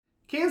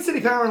Kansas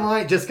City Power and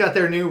Light just got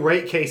their new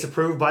rate case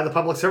approved by the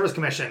Public Service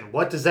Commission.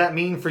 What does that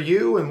mean for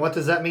you, and what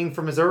does that mean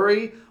for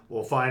Missouri?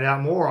 We'll find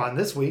out more on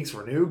this week's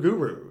Renew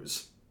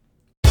Gurus.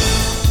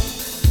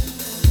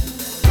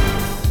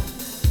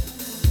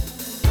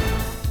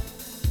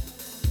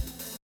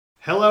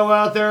 Hello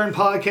out there in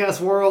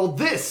podcast world.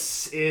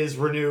 This is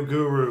Renew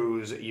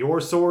Gurus, your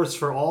source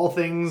for all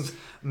things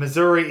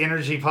Missouri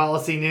energy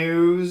policy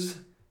news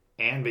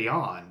and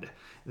beyond.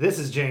 This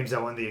is James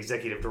Owen, the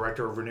Executive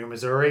Director of Renew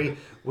Missouri.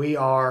 We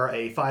are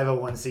a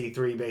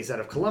 501c3 based out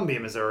of Columbia,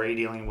 Missouri,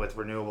 dealing with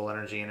renewable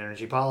energy and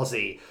energy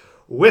policy.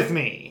 With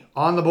me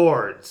on the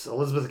boards,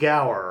 Elizabeth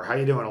Gower. How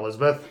you doing,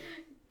 Elizabeth?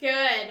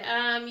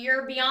 Good.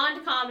 Your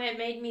Beyond comment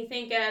made me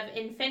think of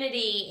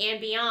Infinity and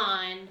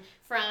Beyond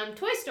from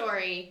Toy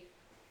Story.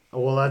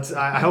 Well,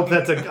 I hope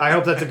that's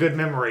a good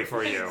memory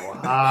for you.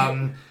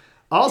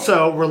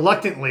 Also,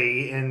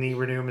 reluctantly in the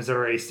Renew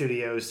Missouri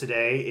studios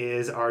today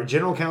is our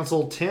General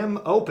Counsel, Tim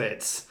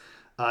Opitz.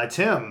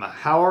 Tim,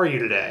 how are you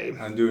today?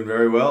 I'm doing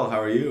very well. How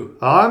are you?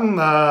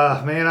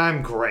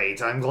 I'm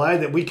great. I'm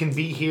glad that we can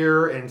be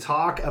here and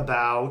talk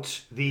about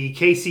the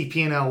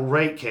KCP&L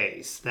rate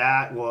case.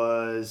 That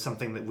was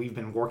something that we've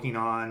been working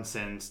on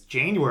since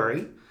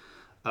January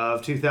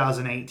of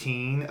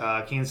 2018.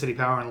 Kansas City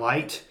Power and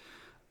Light,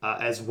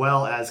 as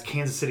well as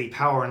Kansas City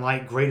Power and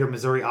Light Greater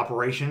Missouri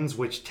Operations,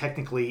 which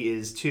technically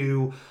is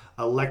two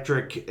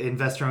electric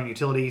investor-owned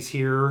utilities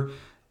here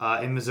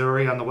in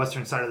Missouri on the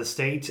western side of the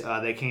state.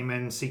 They came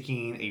in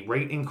seeking a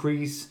rate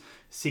increase,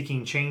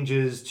 seeking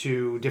changes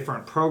to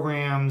different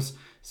programs,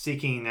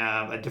 seeking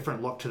a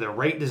different look to their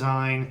rate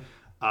design.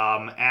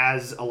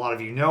 As a lot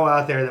of you know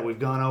out there that we've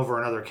gone over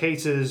in other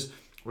cases,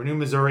 Renew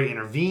Missouri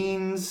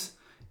intervenes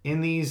in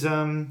these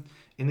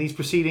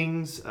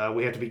proceedings.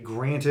 We have to be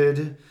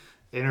granted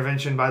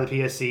intervention by the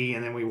PSC,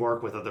 and then we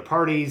work with other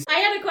parties. I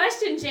had a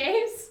question,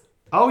 James.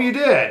 Oh, you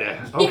did?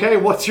 Okay,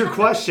 what's your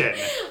question?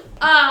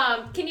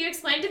 Can you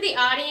explain to the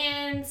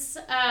audience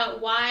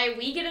why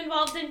we get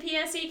involved in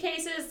PSC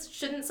cases?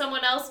 Shouldn't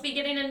someone else be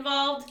getting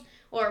involved?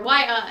 Or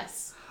why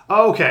us?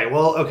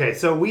 Okay,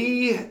 so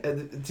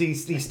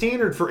the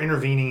standard for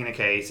intervening in a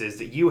case is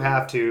that you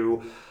have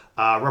to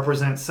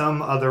represent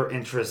some other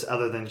interest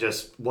other than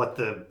just what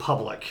the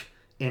public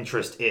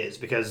interest is,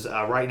 because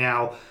right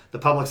now the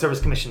Public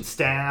Service Commission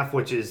staff,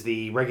 which is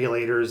the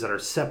regulators that are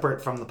separate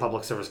from the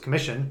Public Service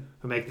Commission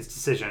who make this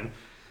decision,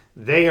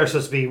 they are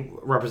supposed to be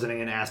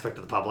representing an aspect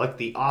of the public.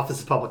 The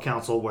Office of Public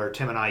Counsel, where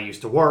Tim and I used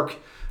to work,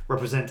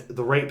 represent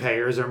the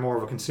ratepayers. They're more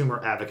of a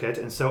consumer advocate,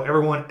 and so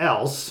everyone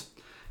else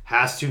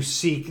has to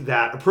seek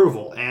that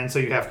approval. And so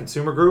you have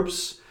consumer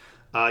groups,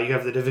 you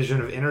have the Division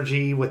of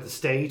Energy with the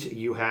state,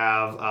 you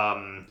have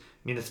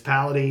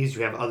municipalities,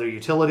 you have other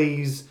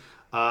utilities.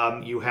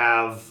 You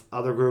have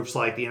other groups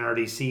like the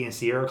NRDC and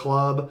Sierra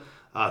Club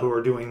who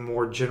are doing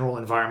more general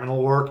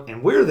environmental work.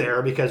 And we're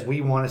there because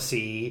we want to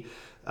see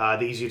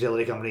these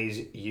utility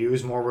companies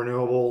use more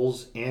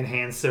renewables,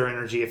 enhance their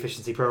energy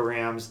efficiency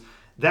programs.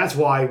 That's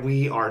why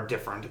we are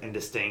different and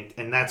distinct,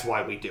 and that's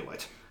why we do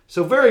it.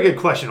 So very good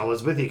question,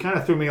 Elizabeth. You kind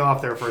of threw me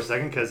off there for a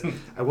second because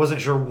I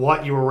wasn't sure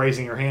what you were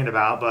raising your hand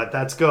about, but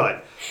that's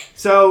good.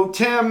 So,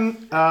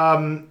 Tim,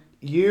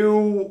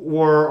 you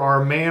were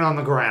our man on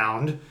the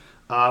ground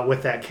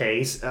with that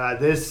case.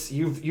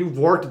 You've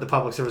worked at the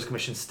Public Service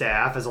Commission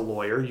staff as a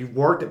lawyer. You've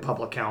worked at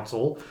Public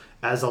Counsel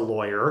as a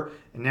lawyer,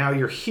 and now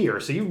you're here.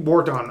 So you've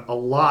worked on a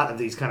lot of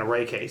these kind of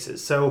rate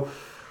cases. So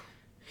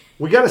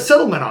we got a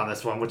settlement on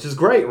this one, which is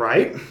great,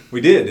 right? We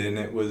did, and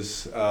it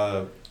was,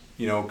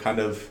 kind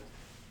of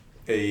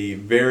a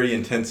very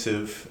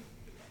intensive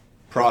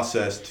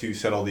process to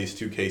settle these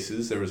two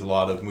cases. There was a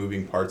lot of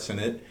moving parts in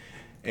it.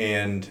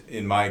 And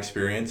in my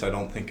experience, I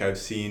don't think I've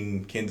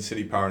seen Kansas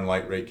City Power and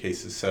Light rate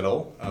cases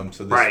settle.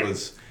 So this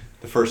was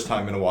the first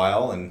time in a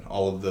while, and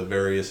all of the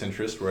various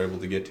interests were able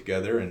to get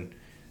together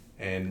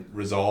and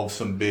resolve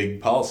some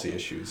big policy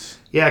issues.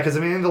 Yeah, because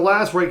in the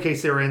last rate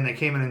case they were in, they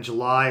came in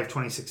July of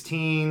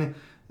 2016.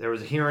 There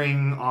was a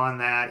hearing on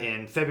that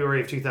in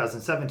February of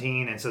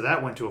 2017, and so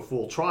that went to a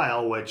full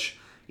trial, which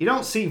you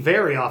don't see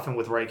very often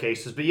with rate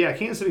cases. But yeah,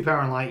 Kansas City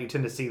Power and Light, you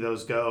tend to see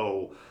those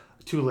go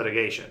to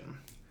litigation.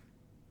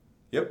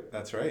 Yep,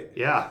 that's right.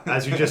 Yeah,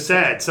 as you just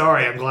said.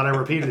 Sorry, I'm glad I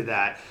repeated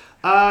that.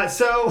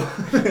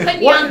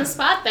 Putting you on the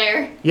spot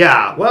there.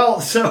 Yeah, well,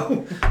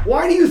 so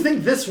why do you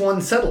think this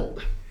one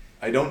settled?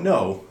 I don't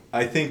know.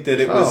 I think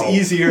that it was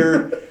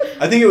easier.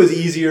 I think it was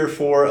easier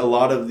for a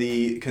lot of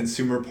the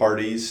consumer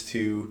parties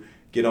to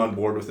get on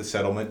board with the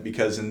settlement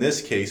because in this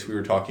case we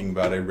were talking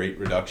about a rate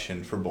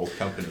reduction for both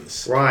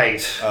companies. Right.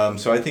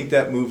 So I think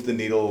that moved the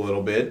needle a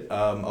little bit.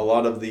 A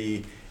lot of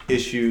the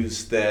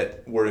issues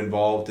that were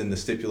involved in the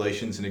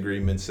stipulations and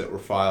agreements that were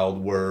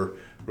filed were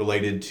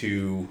related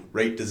to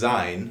rate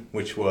design,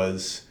 which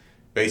was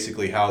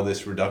basically how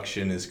this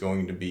reduction is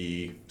going to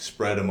be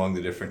spread among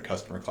the different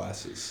customer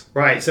classes.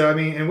 Right. So,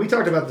 and we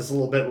talked about this a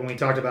little bit when we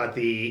talked about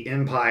the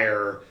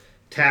Empire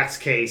tax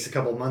case a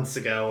couple months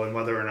ago and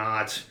whether or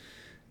not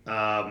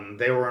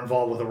they were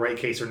involved with a rate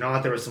case or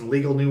not. There were some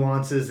legal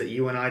nuances that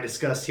you and I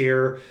discussed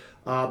here.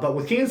 But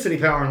with Kansas City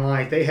Power and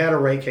Light, they had a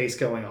rate case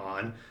going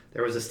on.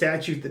 There was a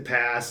statute that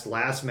passed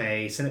last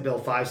May, Senate Bill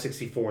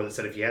 564, that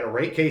said if you had a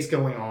rate case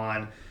going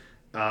on,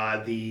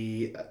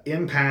 the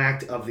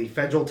impact of the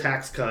federal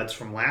tax cuts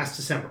from last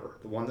December,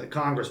 the one that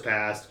Congress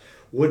passed,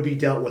 would be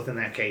dealt with in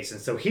that case.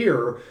 And so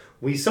here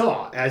we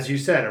saw, as you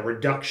said, a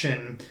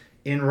reduction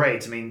in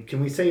rates. I mean,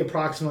 can we say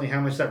approximately how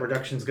much that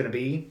reduction is going to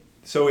be?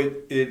 So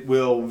it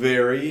will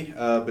vary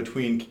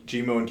between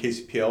GMO and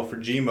KCPL. For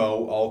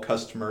GMO, all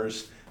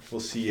customers will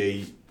see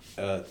a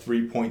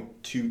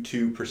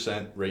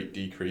 3.22% rate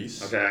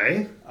decrease.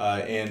 Okay.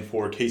 And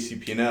for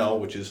KCP&L,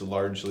 which is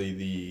largely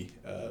the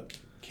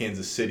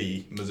Kansas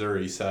City,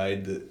 Missouri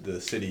side, the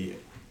city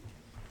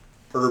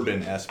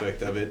urban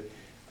aspect of it,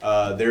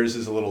 theirs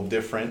is a little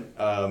different.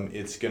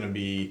 It's going to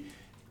be,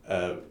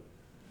 I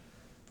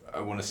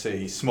want to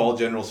say, small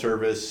general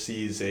service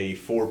sees a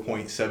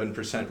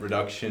 4.7%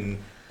 reduction.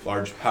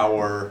 Large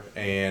power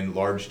and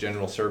large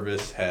general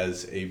service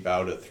has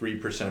about a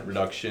 3%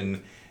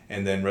 reduction.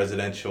 And then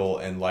residential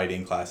and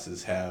lighting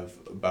classes have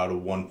about a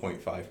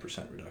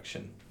 1.5%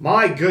 reduction.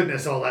 My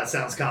goodness, all that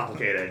sounds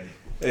complicated.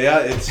 Yeah,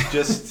 it's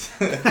just,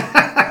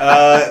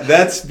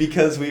 that's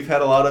because we've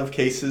had a lot of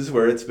cases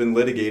where it's been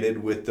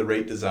litigated with the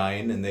rate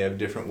design, and they have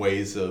different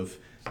ways of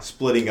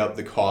splitting up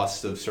the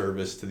cost of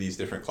service to these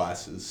different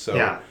classes.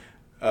 So,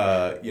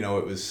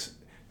 it was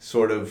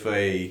sort of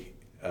I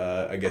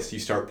guess you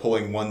start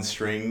pulling one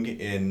string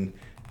in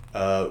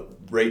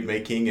rate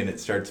making, and it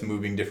starts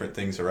moving different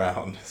things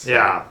around. So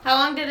yeah. How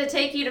long did it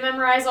take you to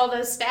memorize all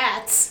those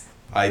stats?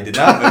 I did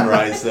not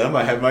memorize them.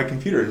 I have my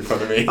computer in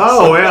front of me.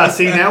 Oh, yeah.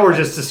 See, now we're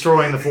just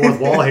destroying the fourth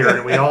wall here,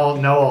 and we all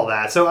know all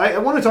that. So I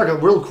want to talk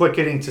real quick,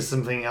 getting to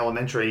something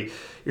elementary.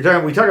 We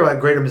talk about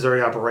Greater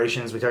Missouri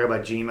Operations. We talk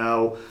about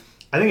GMO.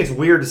 I think it's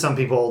weird to some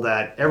people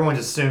that everyone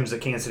just assumes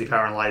that Kansas City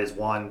Power and Light is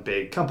one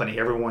big company.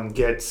 Everyone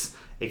gets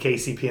a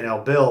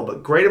KCP&L bill,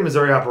 but Greater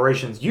Missouri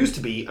Operations used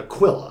to be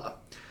Aquila,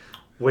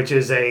 which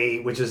is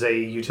a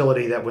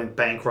utility that went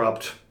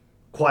bankrupt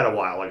quite a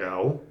while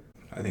ago.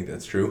 I think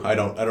that's true. I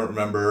don't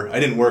remember.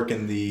 I didn't work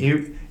in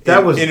the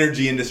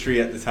energy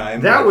industry at the time.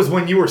 That was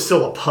when you were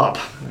still a pup.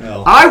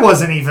 Well, I was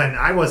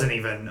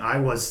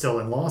still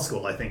in law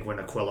school, I think, when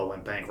Aquila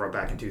went bankrupt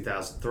back in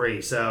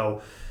 2003.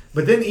 So,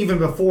 but then even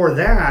before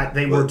that,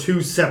 they were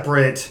two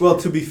separate. Well,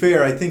 to be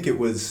fair, I think it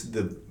was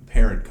the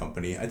parent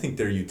company. I think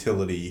their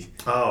utility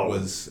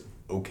was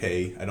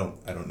okay. I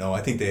don't know.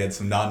 I think they had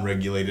some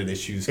non-regulated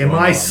issues going Am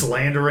I on.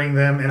 Slandering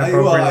them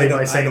inappropriately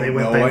by saying they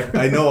went bankrupt?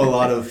 I know a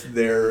lot of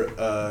their,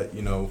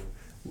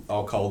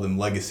 I'll call them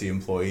legacy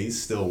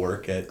employees still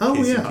work at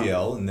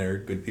KCPL, and they're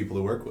good people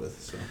to work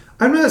with. So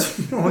I'm not.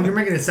 Well, you're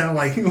making it sound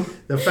like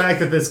the fact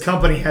that this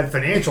company had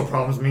financial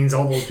problems means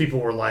all those people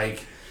were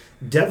like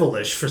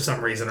devilish for some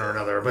reason or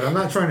another, but I'm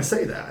not trying to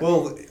say that.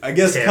 Well, I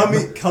guess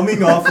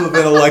coming off of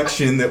an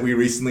election that we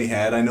recently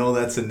had, I know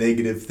that's a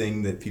negative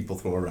thing that people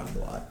throw around a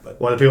lot.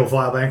 But Why do people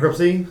file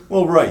bankruptcy?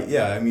 Well, right,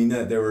 yeah. I mean,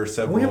 there were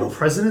several. We have a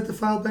president that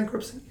filed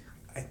bankruptcy?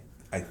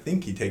 I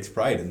think he takes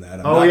pride in that.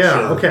 I'm not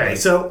sure, okay.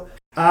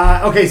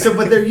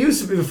 But there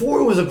used to be, before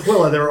it was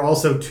Aquila, there were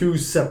also two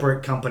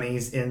separate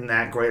companies in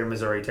that Greater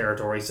Missouri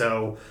territory.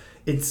 So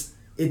it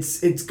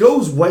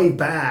goes way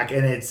back,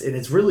 and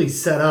it's really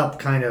set up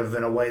kind of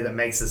in a way that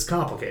makes this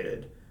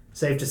complicated.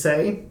 Safe to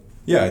say?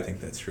 Yeah, I think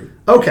that's true.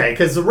 Okay,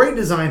 because the rate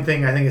design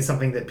thing, I think, is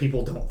something that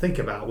people don't think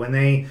about when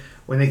they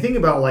think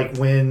about, like,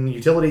 when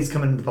utilities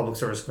come into the Public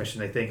Service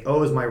Commission. They think,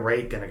 oh, is my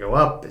rate going to go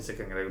up? Is it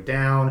going to go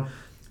down?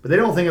 But they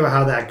don't think about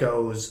how that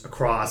goes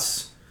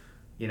across.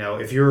 You know,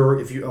 if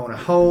you own a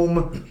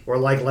home, or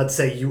like, let's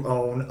say you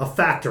own a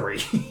factory,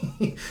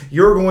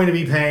 you're going to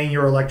be paying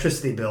your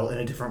electricity bill in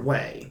a different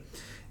way.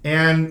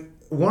 And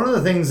one of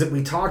the things that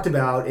we talked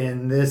about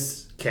in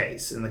this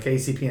case, in the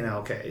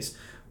KCP&L case,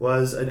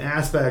 was an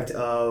aspect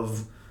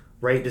of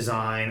rate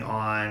design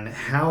on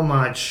how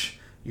much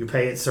you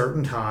pay at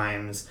certain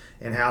times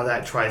and how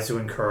that tries to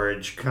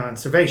encourage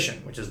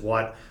conservation, which is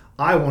what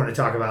I wanted to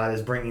talk about,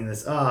 is bringing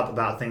this up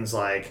about things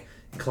like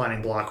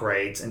inclining block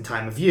rates and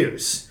time of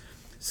use.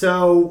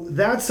 So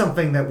that's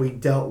something that we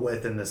dealt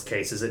with in this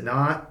case, is it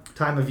not?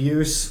 Time of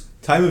use?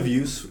 Time of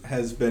use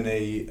has been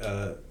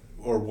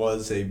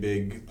was a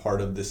big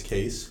part of this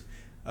case.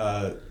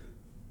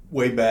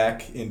 Way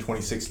back in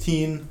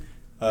 2016,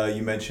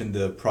 you mentioned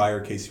the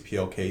prior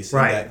KCPL case.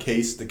 Right. In that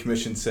case, the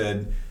commission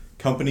said,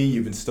 company,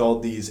 you've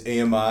installed these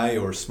AMI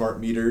or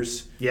smart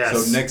meters.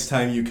 Yes. So next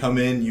time you come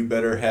in, you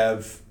better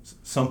have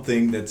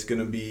something that's going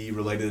to be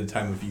related to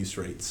time of use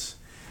rates.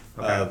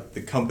 Okay.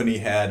 The company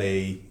had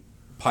a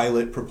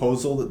pilot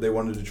proposal that they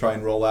wanted to try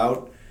and roll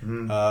out.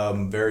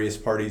 Mm-hmm. Various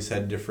parties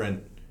had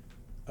different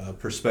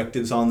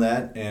perspectives on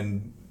that,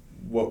 and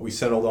what we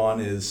settled on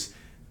is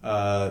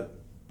by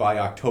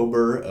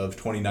October of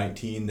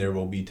 2019, there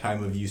will be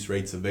time of use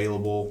rates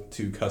available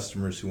to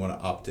customers who want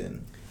to opt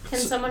in. Can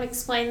someone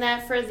explain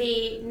that for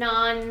the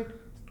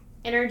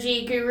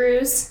non-energy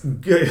gurus?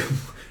 I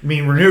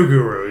mean, Renew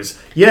gurus.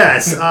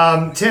 Yes.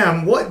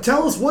 Tim,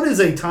 tell us, what is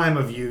a time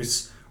of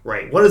use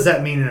rate? What does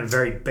that mean in a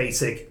very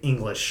basic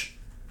English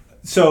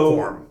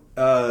form?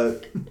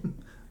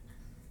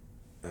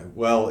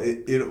 Well,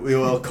 it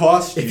will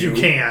cost you. If you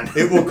can.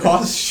 It will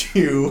cost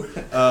you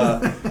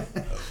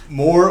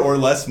more or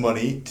less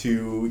money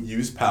to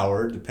use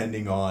power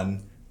depending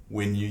on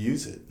when you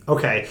use it.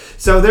 Okay,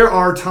 so there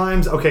are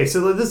times,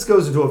 so this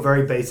goes into a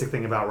very basic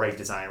thing about rate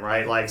design,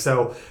 right? Like,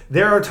 so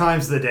there are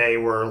times of the day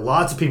where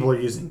lots of people are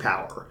using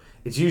power.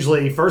 It's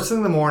usually first thing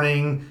in the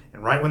morning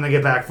and right when they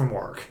get back from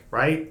work,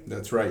 right?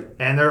 That's right.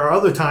 And there are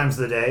other times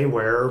of the day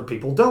where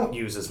people don't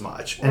use as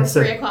much. Or and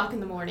 3 o'clock in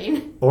the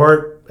morning.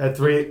 Or at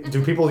 3,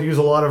 do people use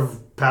a lot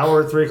of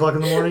power at 3 o'clock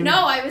in the morning?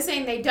 No, I was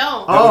saying they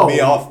don't. That would be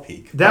off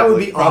peak. That would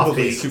be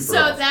probably off-peak. super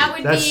So off-peak. that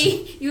would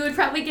be, you would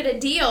probably get a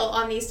deal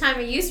on these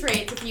time of use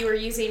rates if you were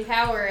using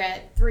power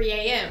at 3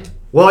 a.m.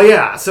 Well,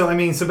 yeah.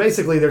 So, so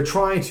basically they're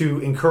trying to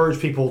encourage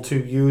people to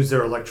use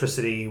their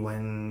electricity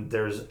when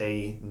there's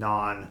a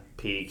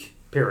non-peak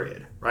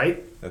period,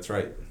 right? That's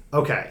right.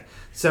 Okay.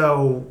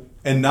 So...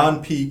 And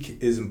non-peak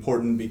is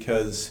important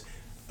because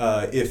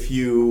if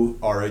you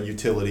are a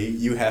utility,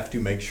 you have to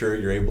make sure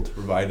you're able to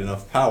provide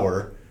enough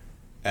power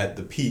at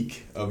the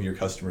peak of your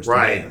customers'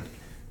 Right. demand.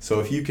 So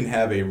if you can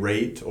have a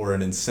rate or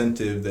an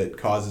incentive that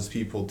causes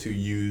people to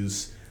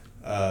use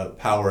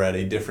power at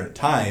a different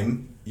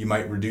time, you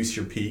might reduce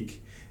your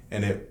peak,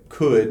 and it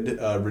could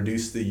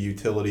reduce the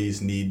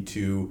utility's need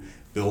to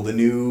build a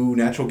new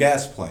natural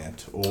gas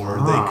plant, or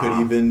they could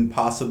even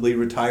possibly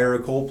retire a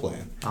coal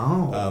plant.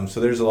 So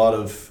there's a lot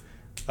of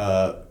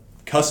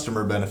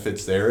customer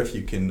benefits there if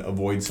you can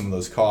avoid some of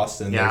those costs,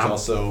 and there's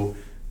also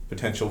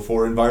potential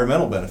for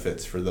environmental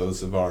benefits for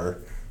those of our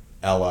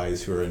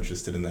allies who are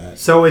interested in that.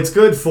 So it's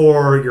good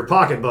for your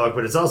pocketbook,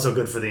 but it's also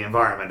good for the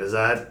environment. Is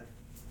that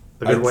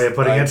a good way of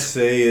putting I'd it?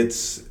 say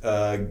it's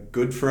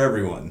good for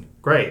everyone.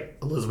 Great.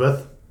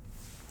 Elizabeth?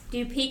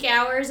 Do peak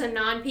hours and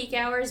non-peak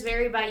hours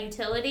vary by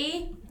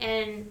utility?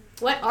 And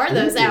what are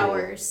those Ooh.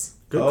 hours?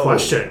 Good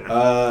question.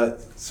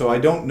 So I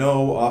don't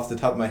know off the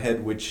top of my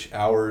head which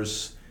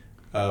hours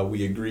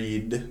we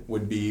agreed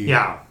would be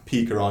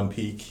peak or on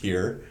peak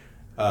here.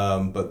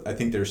 But I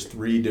think there's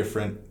 3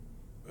 different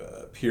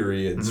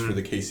periods for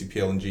the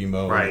KCPL and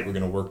GMO that we're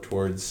going to work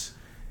towards.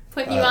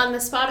 Putting you on the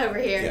spot over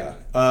here. Yeah.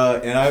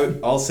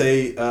 And I'll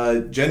say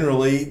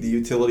generally the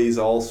utilities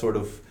all sort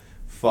of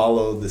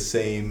follow the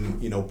same,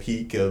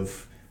 peak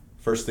of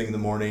first thing in the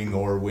morning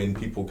or when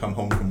people come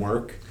home from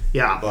work.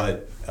 Yeah.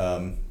 But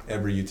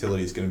every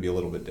utility is going to be a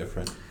little bit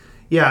different.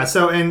 Yeah,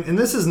 so, and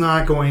this is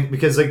not going,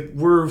 because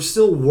we're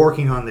still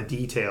working on the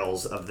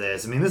details of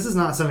this. I mean, this is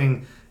not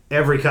something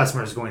every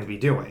customer is going to be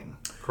doing,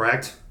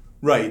 correct?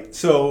 Right.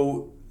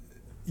 So,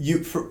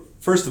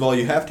 first of all,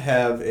 you have to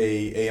have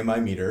a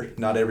AMI meter.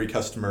 Not every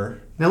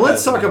customer. Now,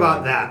 let's has talk an about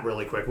AMI that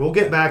really quick. We'll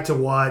get back to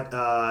what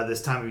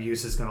this time of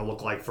use is going to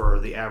look like for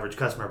the average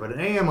customer, but an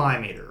AMI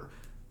meter,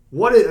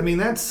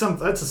 that's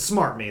a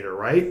smart meter,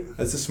 right?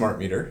 That's a smart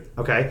meter.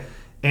 Okay.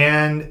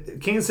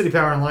 And Kansas City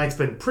Power and Light's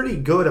been pretty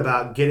good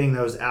about getting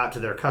those out to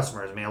their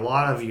customers. I mean, a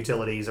lot of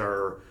utilities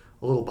are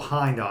a little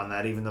behind on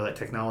that, even though that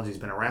technology's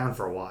been around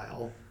for a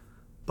while.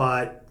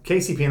 But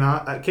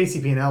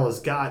KCP&L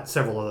has got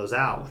several of those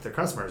out with their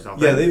customers, don't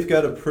they? Yeah, they've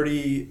got a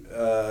pretty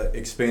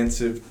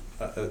expansive,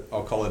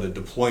 I'll call it a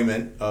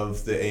deployment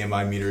of the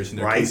AMI meters in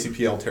their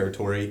KCPL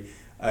territory,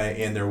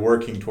 and they're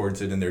working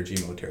towards it in their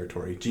GMO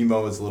territory.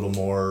 GMO is a little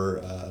more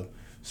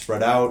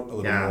spread out, a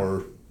little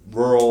more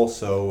rural,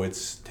 so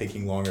it's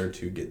taking longer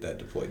to get that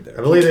deployed there.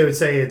 I believe they would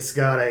say it's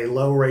got a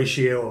low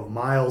ratio of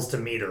miles to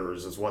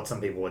meters, is what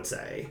some people would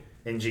say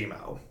in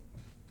GMO.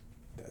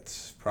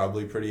 That's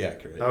probably pretty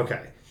accurate.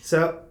 Okay.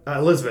 So,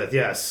 Elizabeth,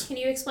 yes. Can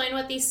you explain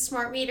what these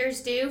smart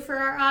meters do for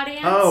our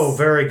audience? Oh,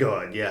 very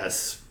good,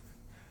 yes.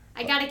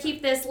 I got to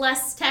keep this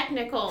less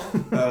technical.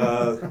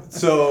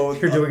 So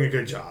you're doing a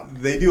good job.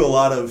 They do a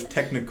lot of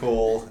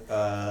technical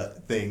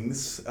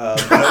things.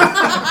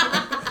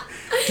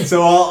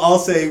 So I'll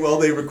say, well,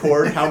 they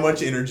record how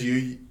much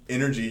energy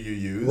you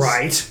use.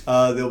 Right.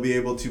 They'll be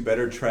able to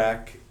better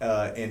track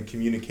and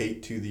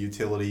communicate to the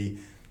utility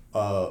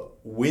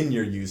when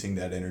you're using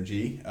that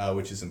energy,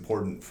 which is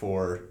important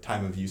for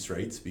time of use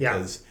rates,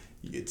 because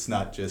it's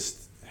not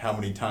just how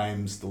many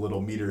times the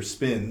little meter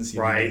spins.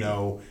 You need to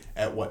know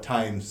at what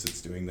times it's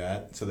doing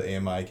that, so the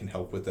AMI can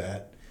help with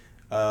that.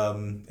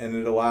 And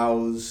it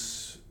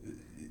allows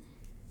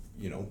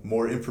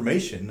more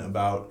information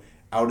about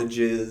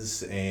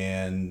outages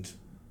and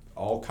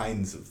all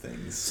kinds of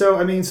things. So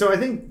I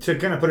think to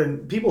kind of put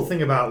in, people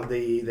think about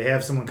they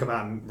have someone come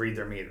out and read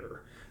their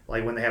meter,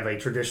 like when they have a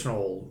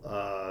traditional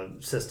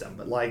system.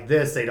 But like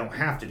this, they don't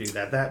have to do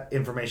that. That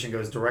information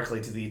goes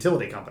directly to the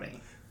utility company.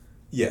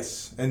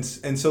 Yes, and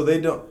so they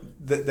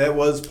don't. That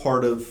was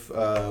part of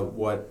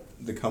what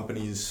the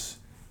companies,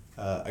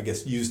 I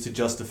guess, used to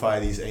justify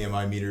these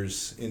AMI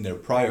meters in their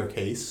prior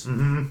case.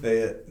 Mm-hmm.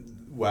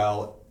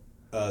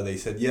 They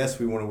said, yes,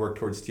 we want to work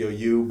towards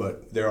TOU,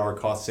 but there are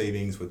cost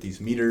savings with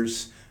these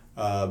meters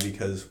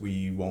because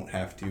we won't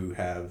have to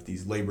have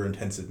these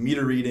labor-intensive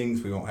meter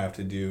readings. We won't have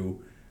to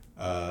do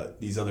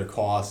these other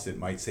costs. It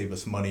might save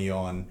us money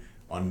on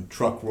on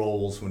truck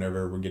rolls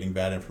whenever we're getting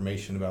bad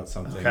information about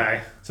something.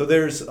 Okay. So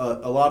there's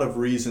a lot of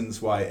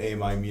reasons why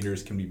AMI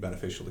meters can be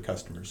beneficial to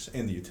customers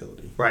and the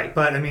utility. Right,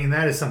 but I mean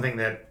that is something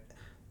that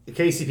the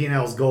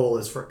KCP&L's goal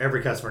is for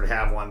every customer to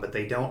have one, but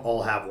they don't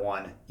all have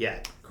one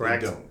yet.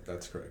 Correct? They don't.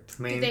 That's correct.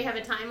 I mean, Do they have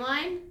a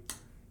timeline?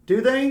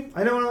 do they?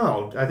 I don't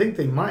know. I think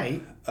they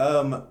might.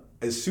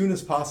 As soon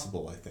as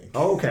possible, I think.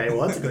 Oh, okay,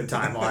 well that's a good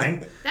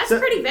timeline. That's So-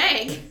 pretty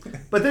vague.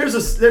 But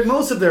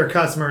most of their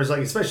customers,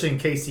 like especially in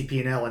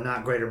KCP&L and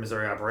not Greater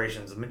Missouri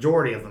Operations, the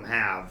majority of them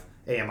have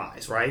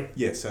AMIs, right?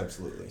 Yes,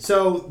 absolutely.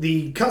 So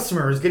the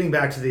customers, getting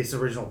back to this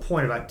original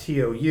point about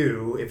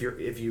TOU,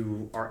 if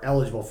you are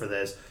eligible for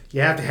this, you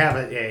have to have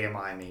an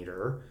AMI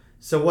meter.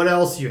 So what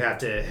else you have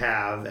to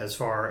have as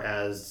far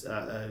as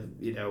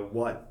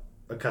what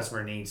a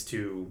customer needs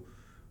to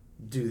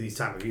do these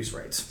time of use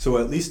rates? So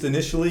at least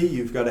initially,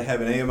 you've got to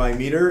have an AMI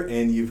meter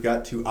and you've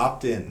got to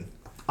opt in.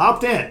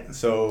 Opt in,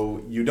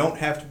 So you don't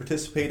have to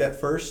participate at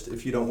first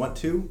if you don't want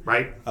to.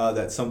 right?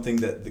 That's something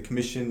that the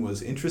commission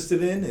was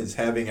interested in, is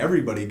having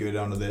everybody get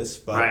onto this.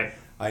 But Right.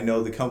 I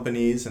know the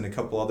companies and a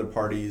couple other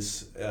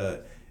parties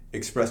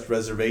expressed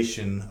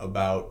reservation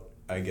about,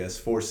 I guess,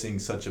 forcing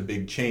such a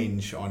big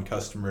change on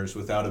customers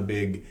without a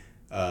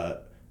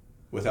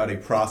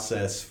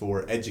process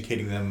for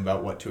educating them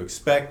about what to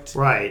expect.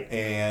 Right.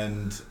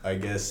 And I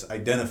guess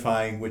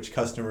identifying which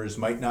customers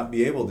might not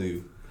be able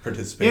to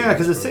participate. Yeah, in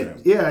because this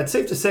program. it's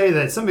safe to say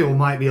that some people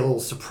might be a little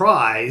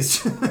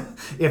surprised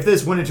if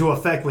this went into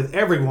effect with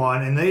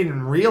everyone and they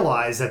didn't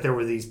realize that there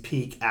were these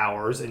peak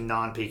hours and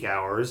non-peak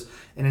hours,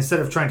 and instead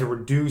of trying to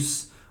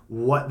reduce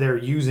what they're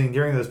using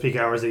during those peak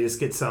hours, they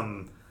just get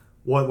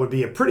what would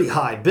be a pretty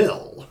high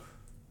bill.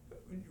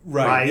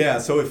 Right. Yeah.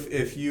 So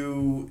if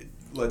you,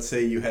 let's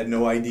say you had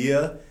no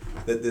idea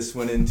that this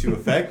went into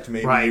effect,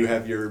 maybe Right. you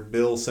have your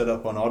bill set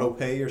up on auto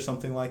pay or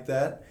something like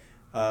that,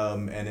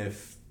 and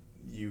if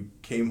you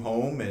came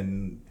home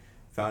and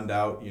found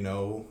out,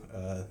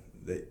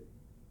 that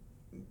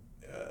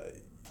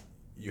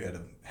you had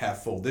a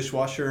half full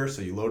dishwasher,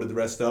 so you loaded the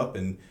rest up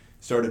and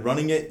started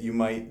running it, you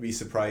might be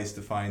surprised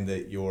to find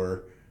that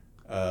your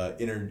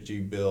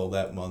energy bill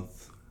that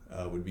month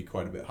would be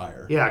quite a bit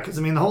higher. Yeah, because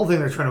the whole thing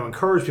they're trying to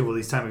encourage people with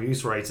these time of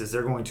use rates is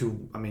they're going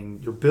to,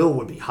 your bill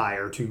would be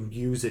higher to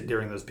use it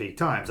during those peak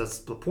times. That's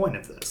the point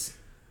of this.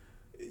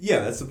 Yeah,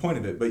 that's the point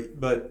of it.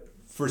 But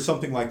for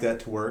something like that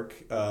to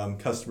work,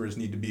 customers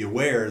need to be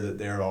aware that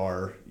there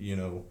are,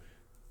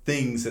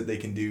 things that they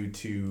can do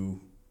to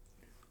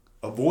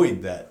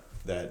avoid that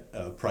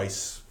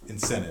price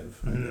incentive,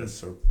 I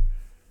guess. Or,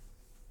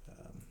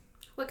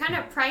 What kind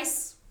of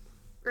price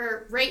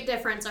or rate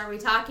difference are we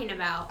talking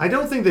about? I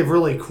don't think they've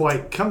really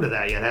quite come to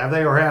that yet, have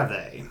they, or have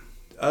they?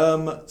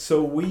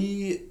 so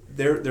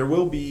there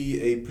will be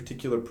a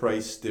particular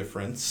price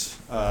difference.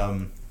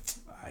 I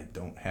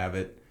don't have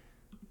it.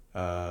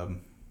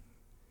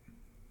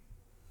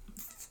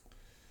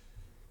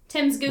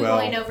 Tim's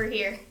Googling over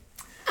here.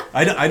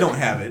 I don't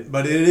have it,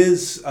 but it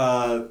is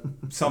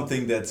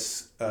something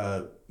that's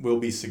will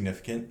be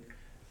significant,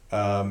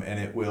 and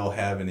it will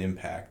have an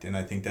impact. And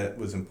I think that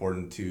was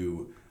important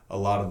to a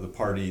lot of the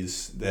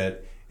parties,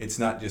 that it's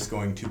not just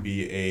going to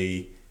be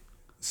a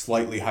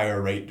slightly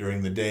higher rate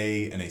during the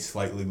day and a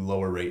slightly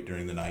lower rate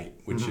during the night,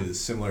 which is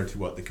similar to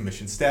what the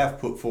commission staff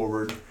put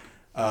forward,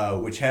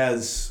 which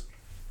has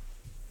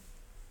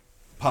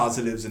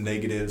positives and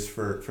negatives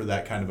for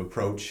that kind of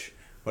approach.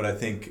 But I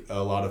think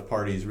a lot of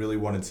parties really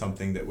wanted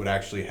something that would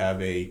actually have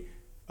a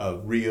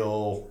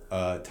real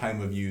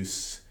time of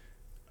use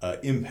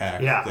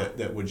impact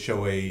that would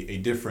show a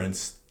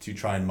difference to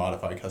try and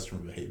modify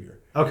customer behavior.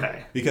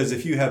 Okay. Because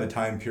if you have a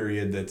time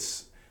period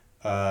that's,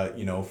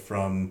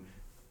 from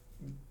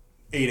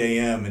 8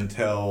 a.m.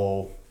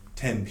 until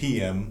 10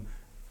 p.m.,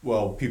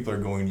 well, people are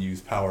going to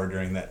use power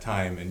during that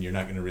time, and you're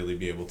not going to really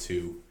be able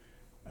to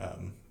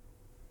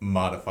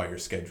modify your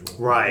schedule.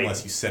 Right.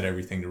 Unless you set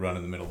everything to run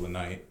in the middle of the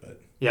night. But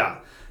Yeah.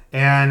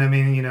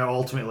 And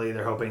ultimately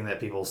they're hoping that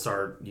people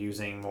start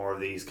using more of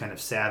these kind of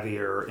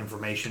savvier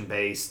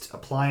information-based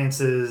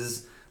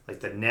appliances, like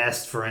the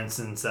Nest, for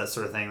instance, that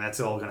sort of thing. That's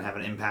all going to have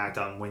an impact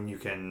on when you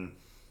can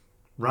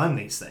run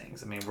these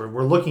things.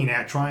 We're looking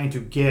at trying to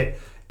get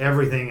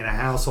everything in a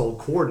household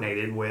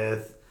coordinated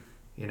with,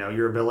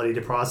 your ability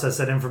to process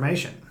that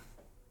information.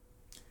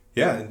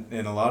 Yeah,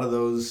 and a lot of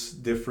those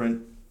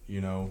different,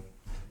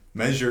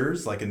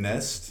 measures, like a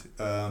Nest,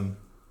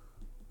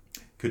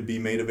 could be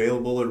made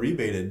available or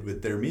rebated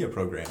with their MIA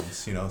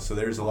programs. So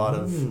there's a lot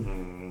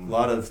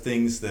of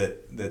things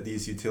that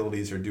these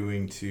utilities are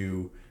doing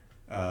to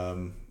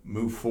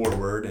move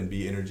forward and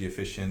be energy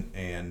efficient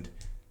and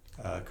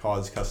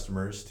cause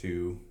customers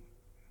to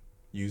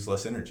use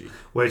less energy.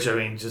 Which,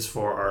 just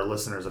for our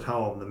listeners at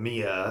home, the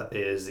MIA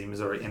is the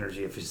Missouri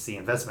Energy Efficiency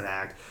Investment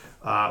Act,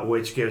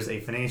 which gives a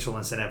financial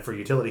incentive for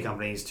utility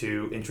companies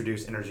to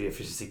introduce energy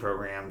efficiency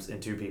programs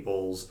into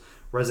people's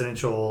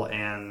residential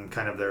and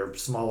kind of their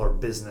smaller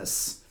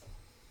business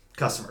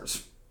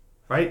customers,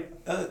 right?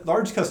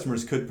 Large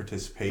customers could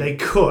participate. They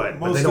could,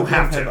 but Most they don't of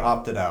them have to.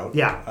 opted out.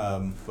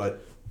 Yeah.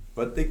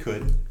 But they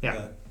could.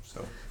 Yeah.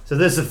 So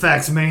this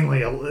affects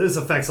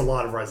a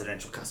lot of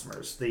residential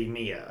customers, the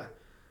MIA.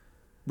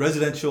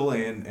 Residential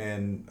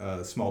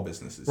and small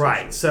businesses.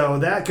 Right. Usually. So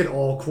that could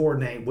all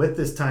coordinate with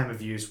this time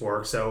of use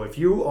work. So if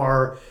you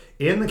are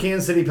in the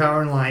Kansas City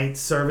Power and Light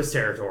service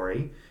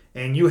territory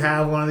and you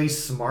have one of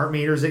these smart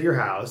meters at your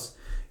house,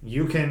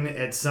 you can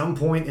at some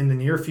point in the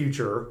near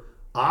future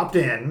opt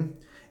in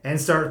and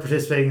start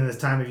participating in this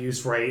time of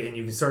use rate, and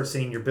you can start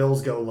seeing your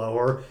bills go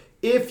lower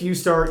if you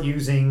start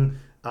using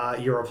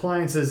your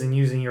appliances and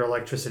using your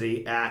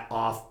electricity at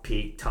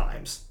off-peak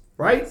times,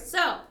 right?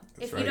 So,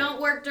 if you don't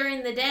work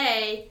during the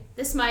day,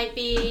 this might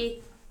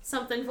be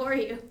something for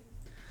you.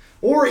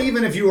 Or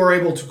even if you are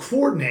able to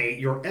coordinate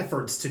your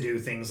efforts to do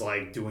things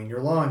like doing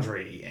your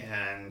laundry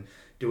and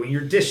doing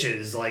your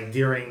dishes like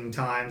during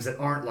times that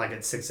aren't like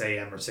at 6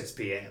 a.m. or 6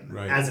 p.m.,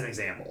 right. as an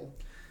example.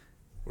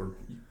 Or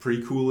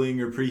pre-cooling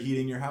or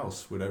preheating your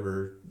house,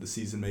 whatever the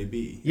season may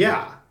be.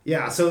 Yeah.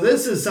 So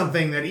this is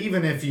something that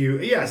even if you,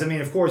 yes, I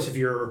mean, of course, if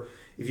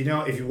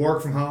you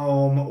work from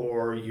home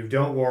or you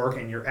don't work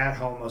and you're at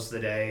home most of the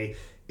day,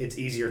 it's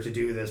easier to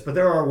do this. But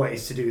there are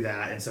ways to do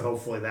that, and so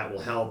hopefully that will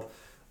help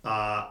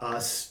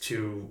us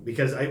to,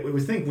 because I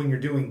would think when you're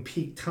doing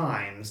peak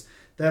times,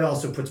 that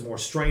also puts more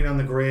strain on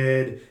the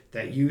grid,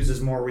 that uses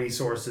more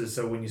resources.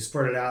 So when you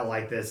spread it out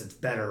like this, it's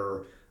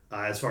better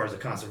as far as a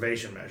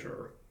conservation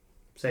measure.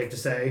 Safe to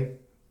say?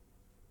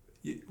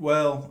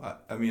 Well,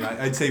 I mean,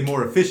 I'd say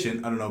more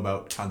efficient. I don't know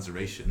about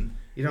conservation.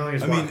 You don't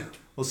think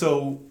it's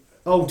so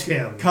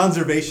Tim.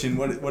 Conservation,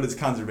 what is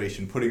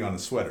conservation? Putting on a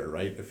sweater,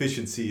 right?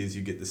 Efficiency is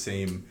you get the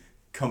same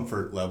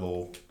comfort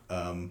level,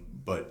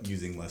 but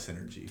using less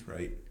energy,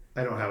 right?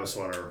 I don't have a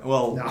sweater.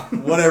 Well, no.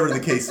 Whatever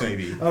the case may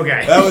be.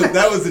 Okay.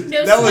 That was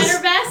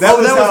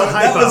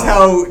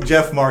how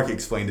Jeff Mark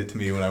explained it to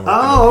me when I worked.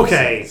 Oh,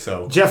 okay.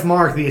 So Jeff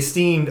Mark, the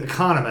esteemed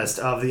economist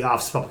of the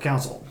Office of Public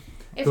Counsel.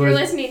 If you're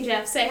listening,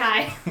 Jeff, say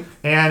hi.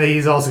 And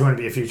he's also going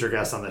to be a future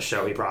guest on this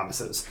show, he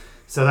promises.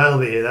 So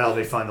that'll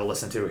be fun to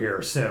listen to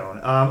here soon.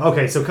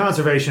 Okay, so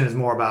conservation is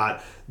more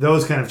about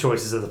those kind of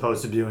choices as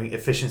opposed to doing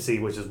efficiency,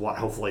 which is what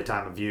hopefully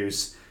time of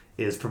use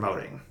is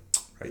promoting.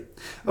 Right.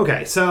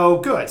 Okay, so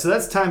good. So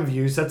that's time of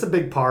use. That's a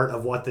big part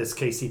of what this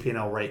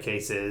KCP&L rate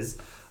case is.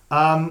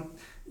 Some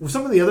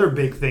of the other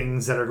big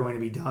things that are going to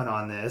be done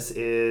on this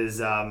is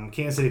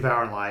Kansas City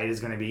Power and Light is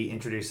going to be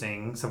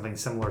introducing something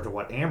similar to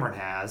what Ameren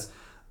has,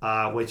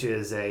 which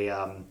is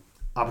a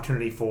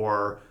opportunity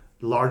for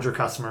larger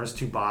customers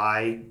to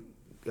buy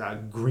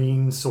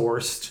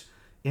green-sourced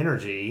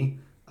energy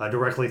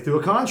directly through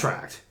a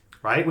contract,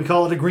 right? We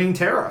call it a green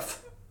tariff.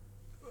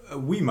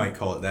 We might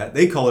call it that.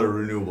 They call it a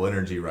renewable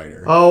energy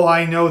rider. Oh,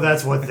 I know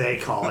that's what they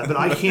call it, but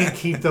I can't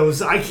keep those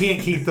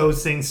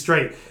things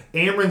straight.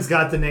 Ameren's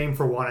got the name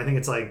for one. I think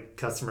it's like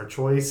customer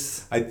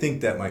choice. I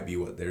think that might be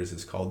what theirs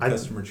is called,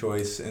 customer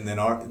choice. And then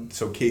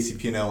so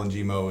KCP&L and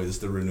GMO is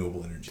the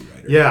renewable energy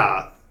rider.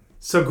 Yeah.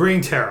 So green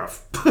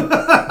tariff. For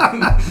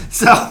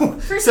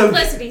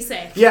simplicity's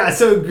sake. Yeah,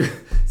 so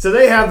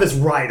they have this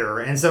rider.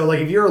 And so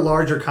like if you're a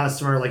larger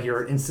customer, like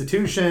you're an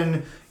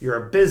institution,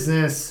 you're a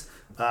business,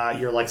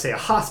 you're like, say, a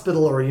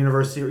hospital or a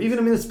university or even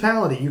a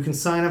municipality, you can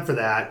sign up for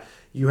that.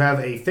 You have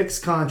a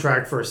fixed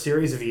contract for a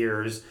series of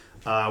years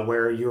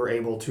where you're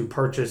able to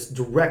purchase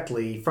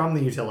directly from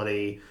the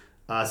utility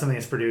something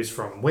that's produced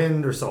from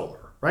wind or solar,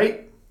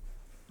 right?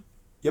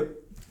 Yep.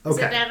 Okay. Is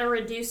it at a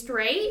reduced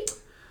rate?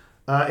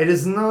 It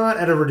is not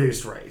at a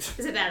reduced rate.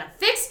 Is it at a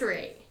fixed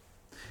rate?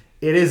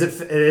 It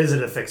is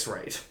at a fixed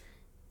rate.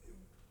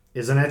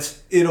 Isn't it?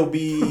 It'll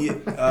be...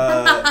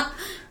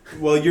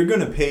 well, you're going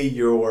to pay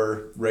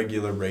your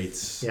regular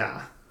rates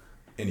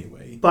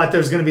anyway. But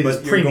there's going to be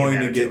this premium.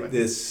 You're going to get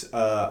this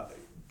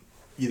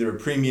either a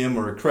premium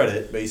or a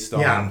credit based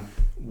on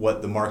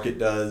what the market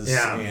does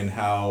and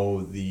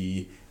how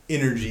the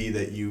energy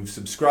that you've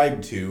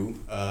subscribed to,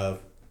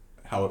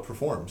 how it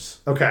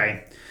performs.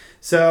 Okay.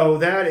 So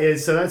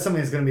that's something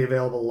that's going to be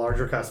available to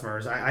larger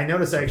customers. I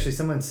noticed actually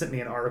someone sent me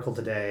an article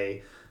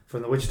today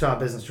from the Wichita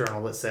Business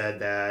Journal that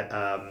said that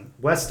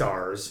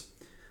Westar's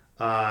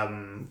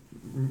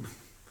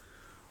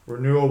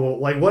renewable,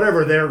 like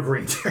whatever their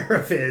green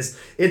tariff is,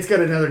 it's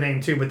got another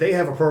name too, but they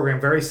have a program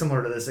very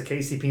similar to this that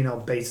KCP&L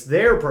based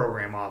their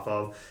program off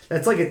of.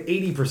 That's like at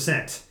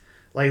 80%.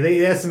 Like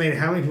they estimated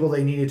how many people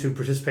they needed to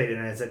participate in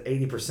it. It's at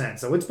 80%.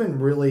 So it's been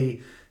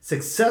really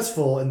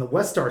successful in the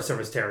Westar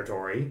service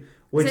territory.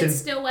 Is it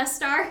still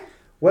Westar?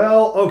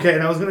 Well, okay,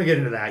 and I was going to get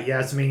into that.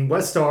 Yes, I mean,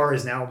 Westar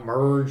is now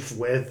merged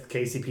with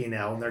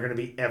KCP&L, and they're going to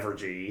be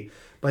Evergy,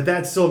 but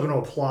that's still going to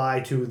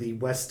apply to the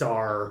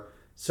Westar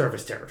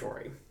service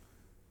territory,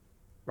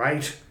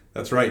 right?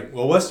 That's right.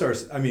 Well,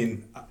 Westar's, I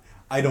mean,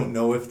 I don't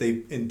know if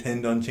they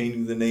intend on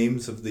changing the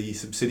names of the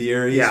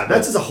subsidiaries. Yeah,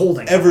 that's as a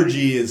holding company.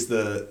 Evergy is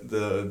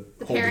the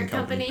holding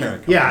company.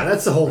 Parent company. Yeah,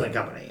 that's the holding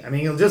company. I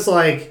mean, just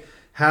like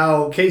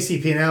how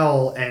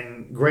KCP&L and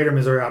Greater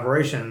Missouri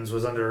Operations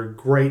was under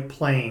Great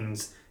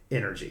Plains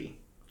Energy,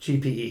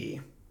 GPE.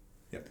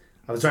 Yep.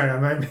 I was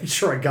trying to make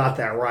sure I got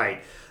that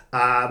right.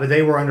 But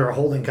they were under a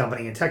holding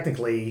company, and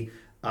technically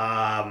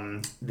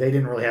They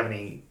didn't really have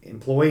any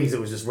employees. It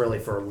was just really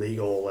for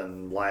legal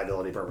and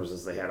liability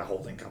purposes. They had a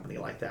holding company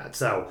like that.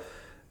 So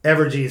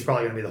Evergy is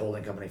probably going to be the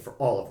holding company for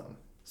all of them.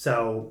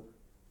 So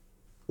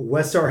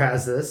Westar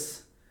has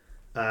this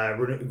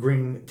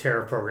green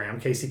tariff program.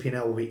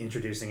 KCP&L will be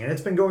introducing it.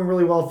 It's been going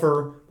really well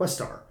for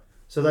Westar.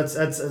 So that's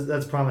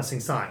a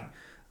promising sign.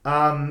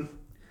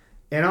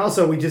 And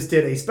also, we just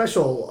did a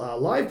special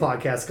live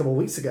podcast a couple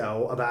weeks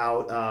ago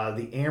about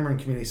the Ameren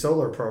Community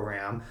Solar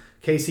Program.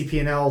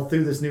 KCP&L,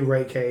 through this new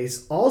rate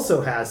case,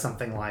 also has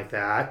something like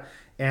that.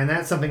 And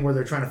that's something where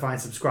they're trying to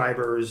find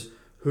subscribers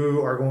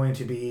who are going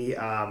to be,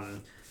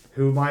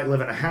 who might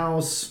live in a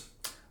house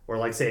or,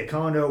 like, say, a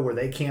condo where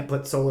they can't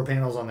put solar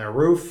panels on their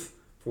roof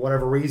for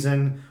whatever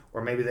reason,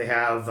 or maybe they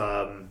have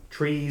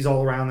trees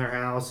all around their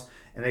house,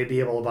 and they'd be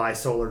able to buy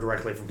solar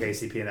directly from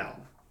KCP&L.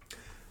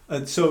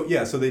 So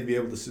they'd be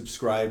able to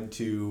subscribe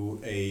to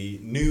a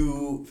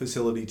new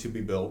facility to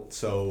be built.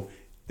 So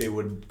they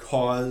would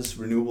cause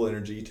renewable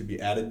energy to be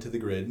added to the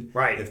grid,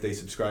 right, if they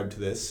subscribe to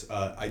this.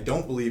 I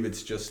don't believe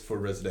it's just for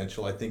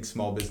residential. I think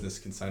small business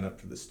can sign up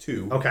for this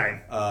too.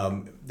 Okay.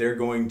 They're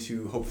going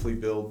to hopefully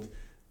build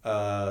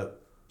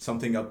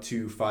something up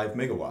to 5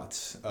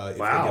 megawatts if they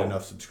get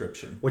enough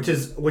subscription. Which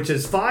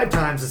is 5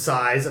 times the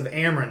size of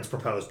Ameren's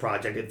proposed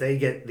project if they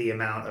get the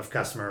amount of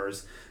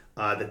customers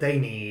that they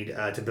need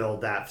to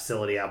build that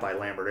facility out by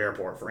Lambert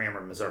Airport for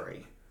Ameren,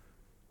 Missouri.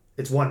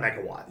 It's 1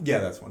 megawatt. Yeah,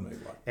 that's 1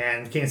 megawatt.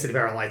 And Kansas City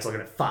Power and Light's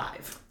looking at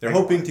 5. They're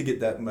hoping to get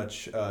that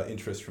much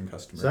interest from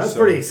customers. So that's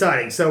pretty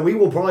exciting. So we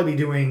will probably be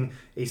doing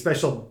a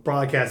special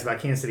broadcast about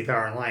Kansas City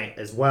Power and Light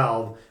as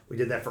well. We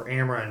did that for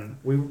Ameren.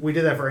 We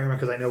did that for Ameren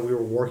because I know we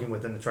were working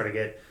with them to try to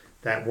get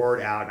that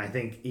word out. And I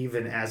think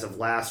even as of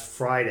last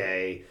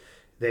Friday,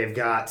 they've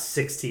got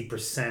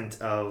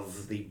 60%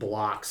 of the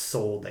blocks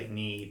sold they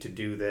need to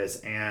do this.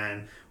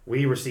 And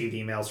we received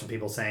emails from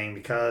people saying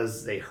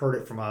because they heard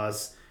it from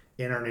us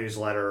in our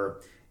newsletter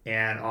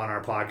and on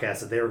our podcast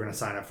that they were going to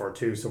sign up for it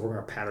too. So we're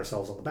going to pat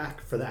ourselves on the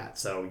back for that.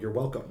 So you're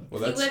welcome. Well,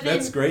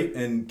 that's great.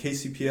 And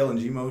KCPL and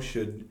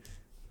GMO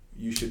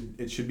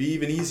it should be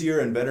even easier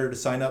and better to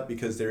sign up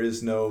because there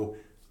is no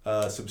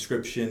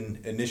subscription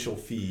initial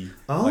fee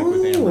like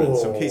with Ameren.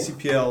 So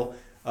KCPL,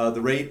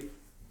 the rate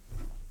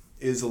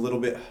is a little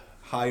bit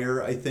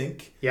higher, I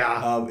think.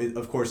 Yeah.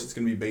 Of course, it's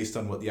going to be based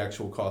on what the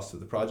actual cost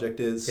of the project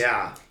is.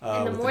 Yeah.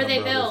 And the more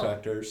they build,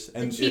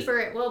 the cheaper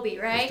it will be,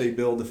 right? If they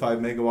build the 5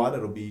 megawatt,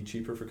 it'll be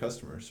cheaper for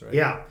customers, right?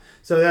 Yeah.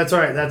 So that's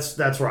right.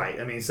 That's right.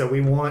 I mean, so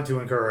we want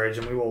to encourage,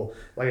 and we will,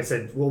 like I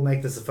said, we'll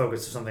make this a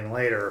focus of something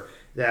later,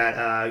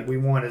 that we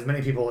want as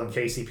many people in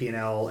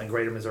KCP&L and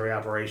Greater Missouri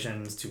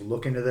operations to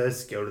look into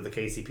this, go to the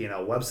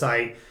KCP&L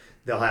website.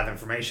 They'll have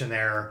information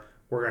there.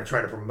 We're going to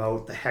try to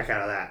promote the heck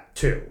out of that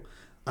too.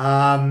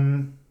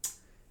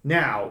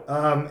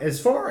 Now,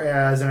 as far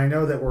as, and I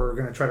know that we're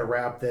going to try to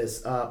wrap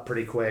this up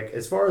pretty quick,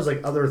 as far as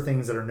like other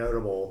things that are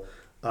notable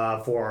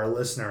for our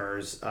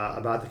listeners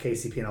about the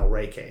KCP&L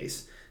rate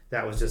case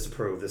that was just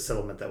approved, the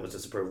settlement that was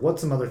just approved,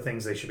 what's some other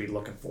things they should be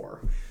looking for?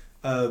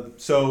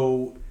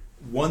 So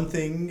one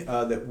thing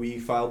that we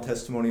filed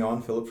testimony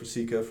on, Philip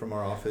Frasica from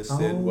our office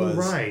did,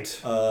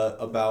 was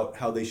about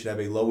how they should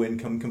have a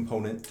low-income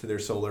component to their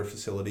solar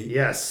facility.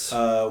 Yes.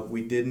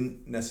 We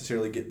didn't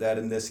necessarily get that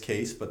in this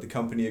case, but the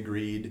company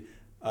agreed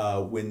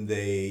when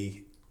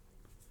they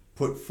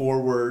put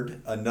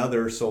forward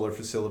another solar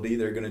facility,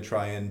 they're going to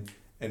try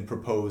and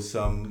propose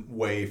some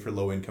way for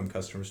low-income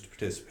customers to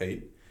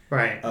participate.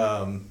 Right.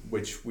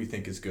 Which we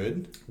think is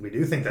good. We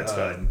do think that's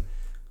good.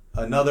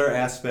 Another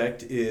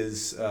aspect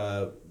is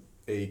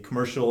a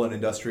commercial and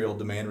industrial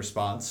demand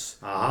response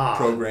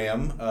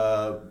program.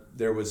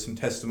 There was some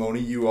testimony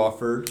you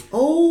offered.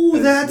 Oh,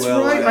 that's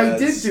right. I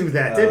did do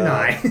that, didn't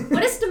I?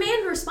 What is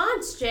demand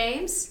response,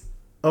 James?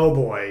 Oh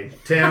boy,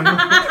 Tim. No,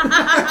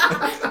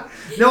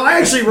 I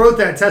actually wrote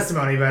that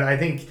testimony, but I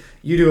think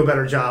you do a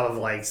better job of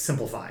like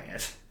simplifying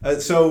it.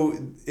 So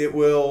it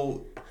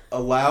will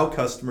allow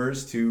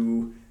customers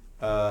to,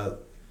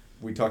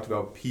 we talked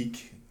about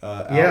peak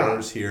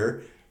hours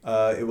here.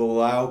 It will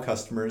allow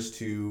customers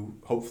to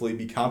hopefully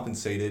be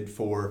compensated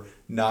for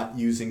not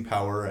using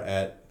power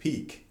at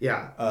peak.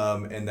 Yeah.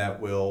 And that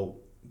will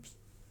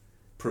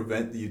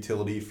prevent the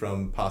utility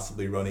from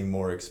possibly running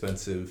more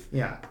expensive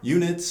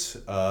units.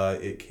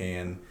 It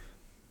can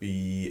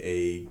be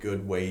a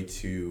good way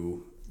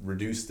to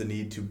reduce the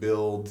need to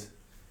build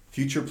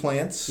future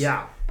plants.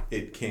 Yeah.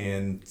 It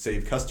can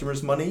save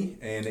customers money,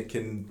 and it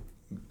can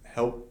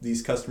help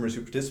these customers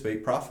who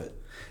participate profit.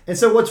 And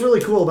so what's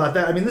really cool about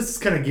that, I mean, this is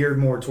kind of geared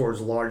more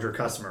towards larger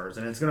customers,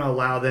 and it's going to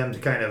allow them to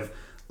kind of,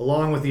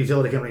 along with the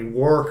utility company,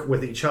 work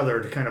with each other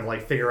to kind of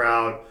like figure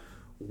out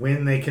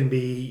when they can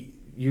be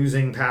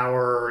using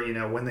power, you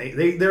know, when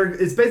they're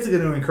it's basically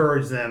going to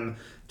encourage them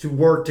to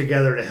work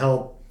together to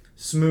help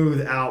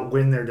smooth out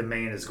when their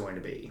demand is going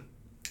to be.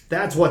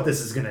 That's what this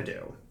is going to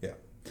do. Yeah.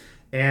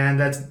 And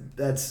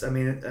that's I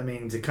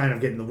mean to kind of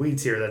get in the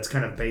weeds here, that's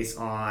kind of based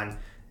on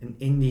an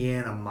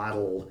Indiana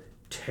model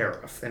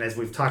tariff. And as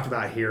we've talked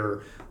about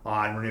here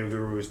on Renew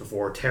Gurus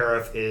before,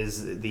 tariff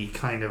is the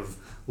kind of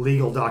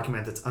legal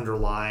document that's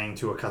underlying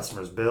to a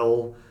customer's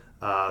bill.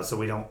 So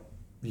we don't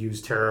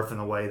use tariff in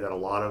the way that a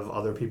lot of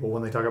other people,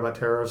 when they talk about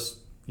tariffs,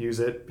 use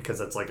it, because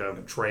that's like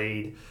a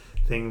trade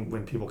thing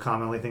when people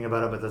commonly think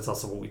about it, but that's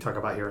also what we talk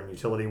about here in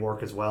utility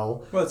work as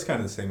well. Well, it's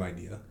kind of the same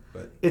idea,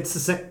 but it's the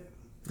same.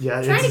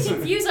 Yeah, trying to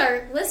confuse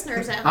our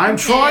listeners at home. I'm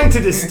trying to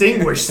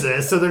distinguish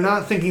this so they're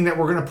not thinking that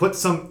we're going to put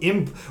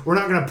we're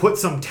not going to put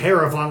some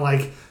tariff on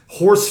like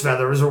horse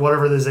feathers or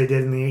whatever it is they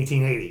did in the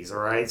 1880s. All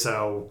right,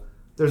 so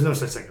there's no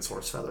such thing as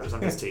horse feathers.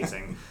 I'm just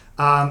teasing.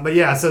 But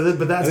yeah, so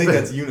but that's I think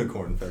that's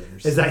unicorn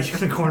feathers. Is that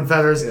unicorn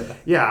feathers? Yeah.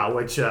 Yeah,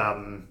 which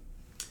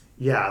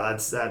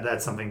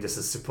that's something just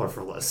as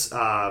superfluous.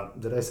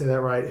 Did I say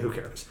that right? Who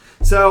cares?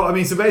 So I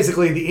mean, so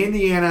basically, the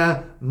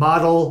Indiana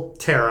model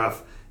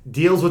tariff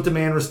deals with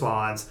demand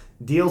response,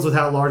 deals with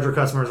how larger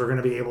customers are going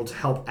to be able to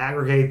help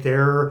aggregate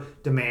their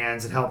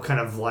demands and help kind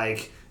of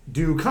like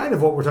do kind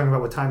of what we're talking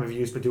about with time of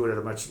use, but do it at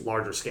a much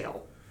larger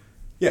scale.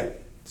 Yeah.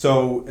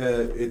 So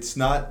it's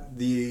not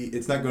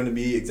going to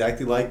be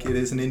exactly like it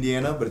is in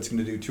Indiana, but it's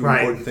going to do two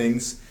important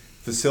things: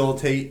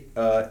 facilitate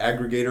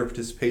aggregator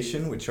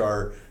participation, which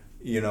are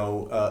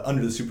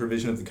under the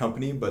supervision of the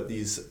company, but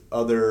these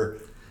other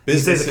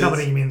businesses. You say the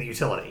company, you mean the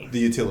utility? The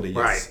utility,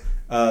 yes.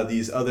 Right.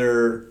 These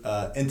other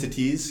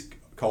entities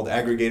called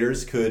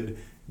aggregators could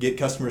get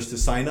customers to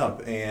sign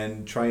up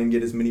and try and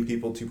get as many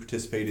people to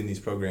participate in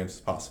these programs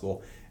as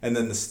possible. And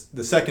then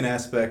the second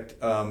aspect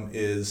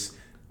is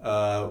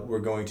we're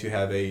going to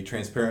have a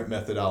transparent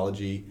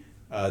methodology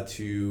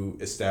to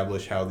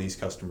establish how these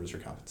customers are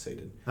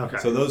compensated. Okay.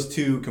 So those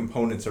two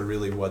components are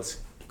really what's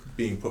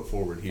being put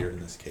forward here in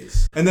this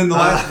case. And then the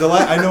last,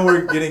 I know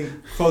we're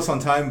getting close on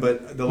time,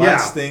 but the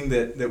last thing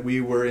that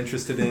we were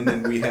interested in,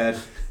 and we had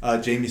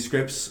Jamie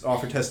Scripps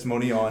offer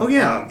testimony on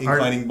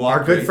inclining block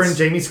our good rates. friend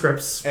Jamie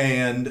Scripps.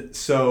 And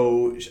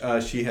so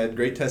she had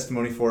great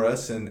testimony for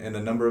us, and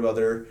a number of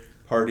other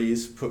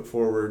parties put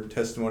forward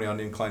testimony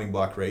on inclining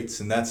block rates,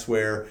 and that's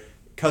where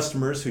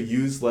customers who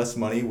use less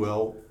money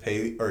will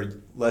pay, or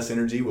less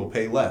energy will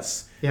pay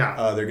less.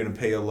 Yeah. They're going to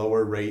pay a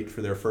lower rate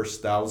for their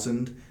first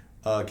 1,000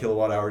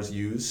 kilowatt hours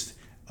used,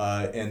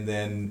 and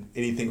then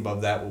anything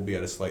above that will be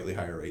at a slightly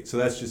higher rate. So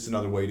that's just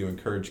another way to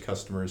encourage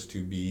customers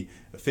to be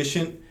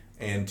efficient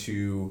and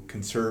to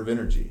conserve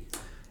energy.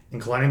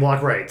 Inclining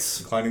block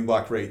rates. Inclining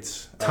block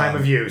rates. Time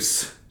of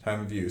use.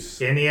 Time of use.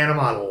 Indiana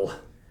model.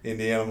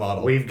 Indiana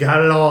model. We've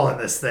got it all in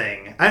this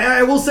thing.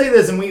 I will say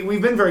this, and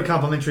we've been very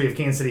complimentary of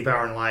Kansas City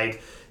Power and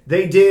Light.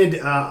 They did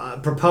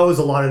propose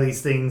a lot of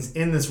these things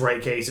in this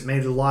rate case. It made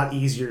it a lot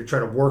easier to try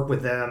to work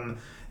with them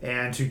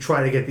and to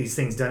try to get these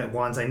things done at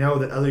once. I know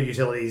that other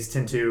utilities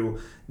tend to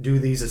do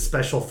these as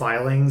special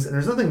filings, and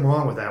there's nothing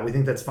wrong with that. We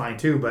think that's fine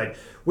too, but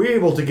we're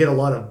able to get a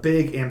lot of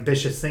big,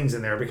 ambitious things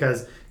in there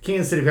because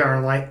Kansas City Power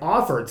and Light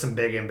offered some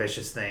big,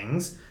 ambitious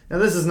things. Now,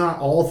 this is not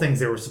all things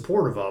they were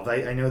supportive of.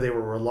 I know they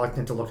were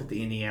reluctant to look at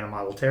the Indiana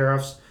model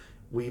tariffs.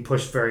 We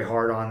pushed very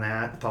hard on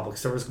that. The Public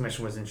Service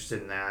Commission was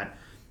interested in that.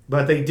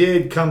 But they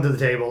did come to the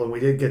table, and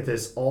we did get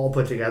this all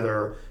put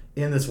together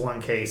in this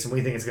one case, and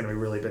we think it's going to be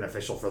really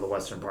beneficial for the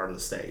western part of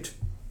the state.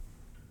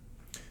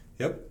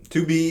 Yep.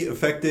 To be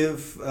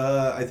effective,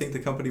 I think the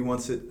company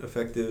wants it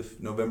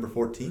effective November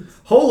 14th.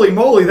 Holy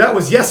moly, that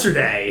was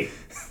yesterday.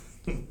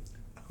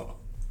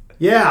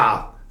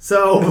 Yeah.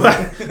 So,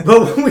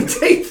 but when we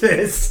take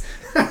this...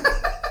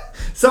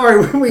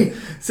 Sorry, when we...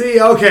 See,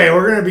 okay,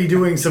 we're going to be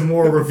doing some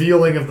more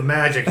revealing of the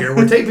magic here.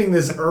 We're taping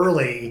this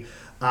early...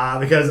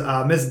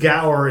 because Ms.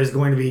 Gower is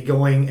going to be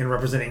going and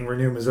representing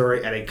Renew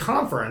Missouri at a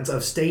conference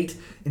of state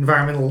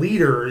environmental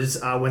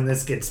leaders when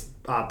this gets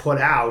put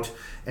out,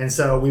 and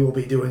so we will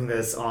be doing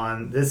this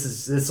on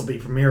this will be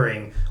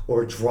premiering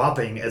or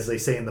dropping, as they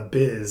say in the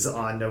biz,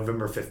 on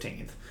November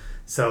 15th.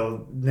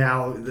 So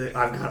now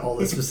I've got all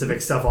the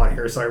specific stuff on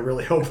here, so I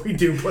really hope we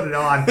do put it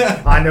on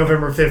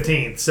November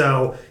 15th.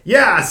 So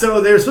yeah,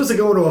 so they're supposed to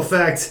go into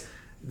effect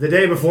the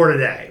day before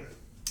today,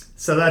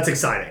 so that's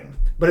exciting.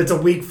 But it's a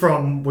week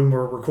from when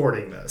we're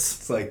recording this.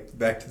 It's like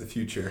Back to the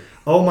Future.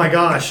 Oh my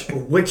gosh!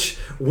 Which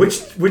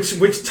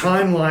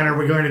timeline are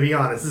we going to be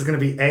on? Is this going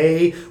to be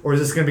A, or is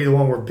this going to be the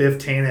one where Biff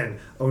Tannen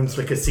owns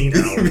the casino?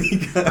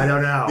 I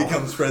don't know.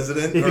 Becomes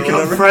president. He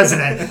becomes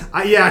president.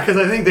 Yeah, because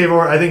I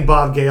think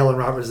Bob Gale and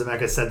Robert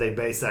Zemeckis said they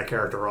based that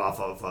character off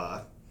of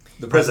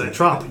the President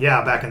Trump.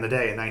 Yeah, back in the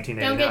day in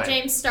 1989. Don't get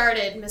James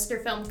started,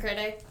 Mr. Film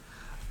Critic.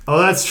 Oh,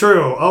 that's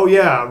true. Oh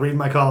yeah, read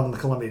my column in the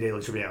Columbia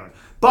Daily Tribune.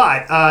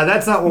 But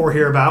that's not what we're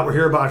here about. We're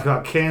here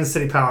about Kansas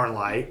City Power and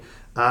Light.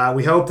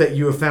 We hope that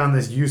you have found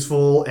this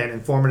useful and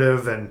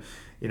informative, and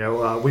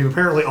we've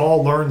apparently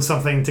all learned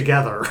something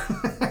together.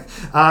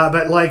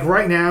 But like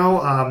right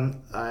now,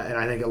 and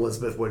I think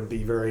Elizabeth would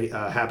be very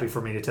happy for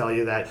me to tell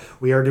you that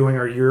we are doing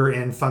our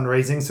year-end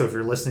fundraising. So if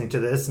you're listening to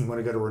this and you want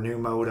to go to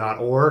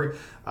renewmo.org,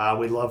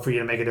 we'd love for you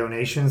to make a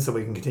donation so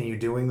we can continue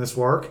doing this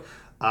work.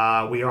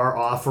 We are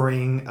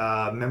offering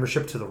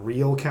membership to the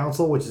Real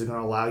Council, which is going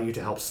to allow you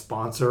to help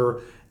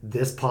sponsor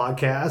this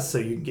podcast so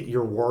you can get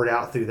your word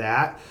out through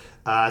that.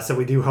 So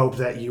we do hope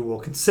that you will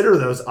consider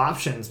those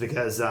options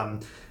because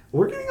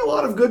we're getting a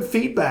lot of good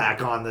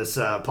feedback on this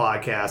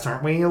podcast,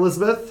 aren't we,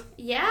 Elizabeth?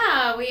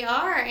 Yeah, we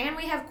are, and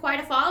we have quite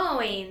a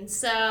following.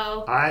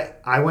 So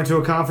I went to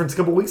a conference a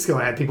couple weeks ago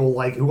and I had people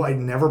like who I'd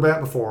never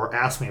met before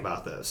ask me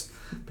about this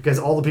because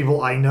all the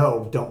people I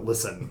know don't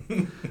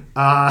listen.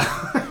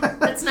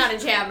 that's not a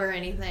jab or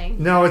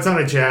anything. No, it's not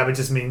a jab. It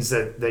just means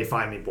that they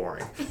find me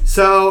boring.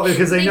 So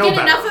because they know get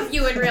better. enough of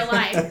you in real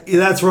life. Yeah,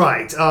 that's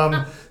right.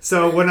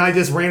 So when I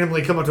just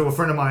randomly come up to a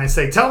friend of mine and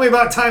say, "Tell me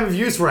about time of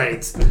use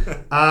rates,"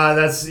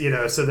 that's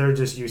so they're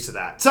just used to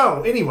that.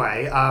 So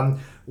anyway,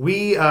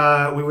 we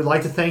would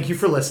like to thank you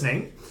for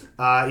listening.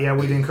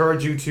 We'd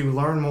encourage you to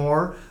learn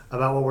more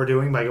about what we're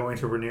doing by going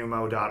to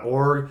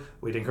renewmo.org.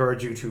 We'd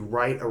encourage you to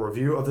write a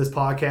review of this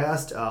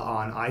podcast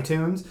on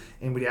iTunes,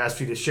 and we'd ask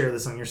you to share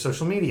this on your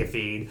social media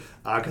feed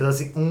because that's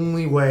the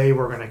only way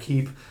we're going to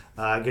keep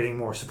getting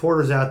more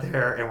supporters out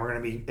there, and we're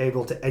going to be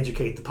able to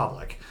educate the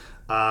public.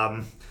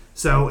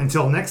 So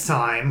until next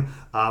time,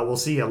 we'll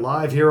see you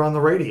live here on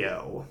the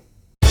radio.